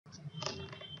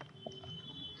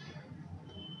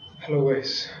Hello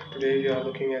guys, today we are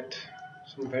looking at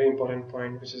some very important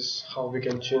point, which is how we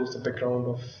can change the background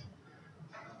of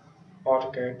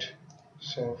AutoCAD.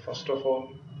 So first of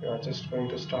all, we are just going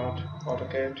to start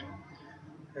AutoCAD,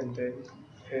 and then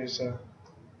here's a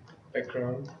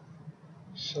background.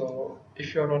 So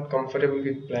if you are not comfortable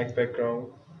with black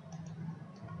background,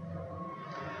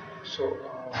 so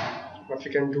what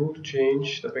we can do to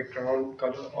change the background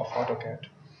color of AutoCAD.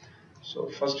 So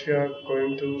first we are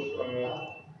going to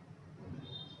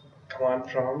command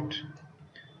prompt,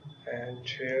 and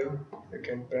here you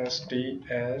can press D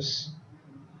as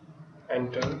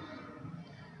enter.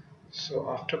 So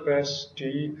after press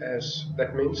D as,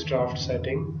 that means draft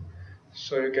setting,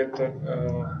 so you get the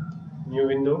new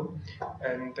window,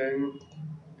 and then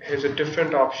here's a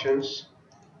different options.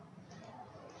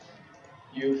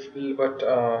 You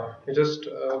just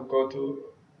go to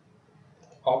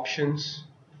options,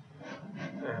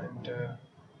 and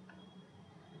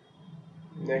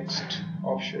next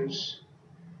options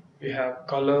we have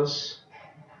colors.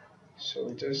 So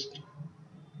we just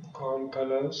go on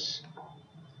colors,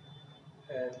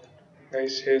 and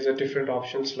guys, here's a different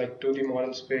options like 2D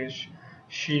model space,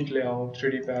 sheet layout,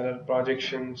 3D parallel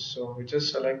projections. So we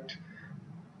just select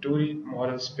 2D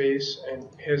model space, and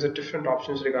here's a different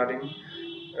options regarding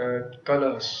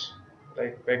colors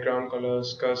like background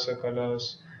colors, cursor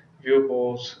colors,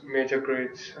 viewports, major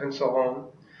grids, and so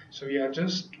on. So we are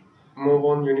just move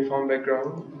on uniform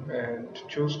background and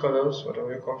choose colors whatever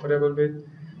you're comfortable with.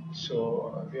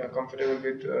 So we are comfortable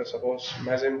with suppose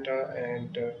magenta,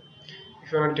 and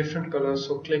if you want a different color,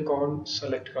 so click on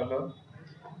select color,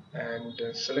 and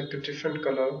select a different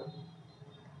color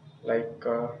like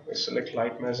we select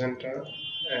light magenta,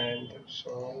 and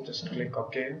so just click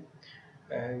OK.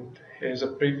 And here's a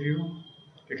preview.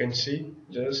 You can see,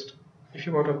 just if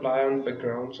you want to apply on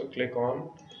background, so click on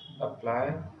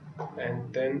apply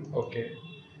and then OK.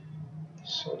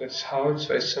 So that's how it's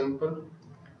very simple.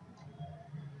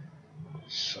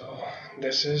 So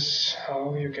this is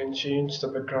how you can change the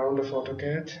background of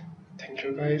AutoCAD. Thank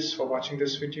you guys for watching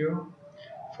this video.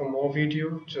 For more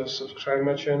video, just subscribe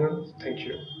my channel. Thank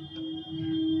you.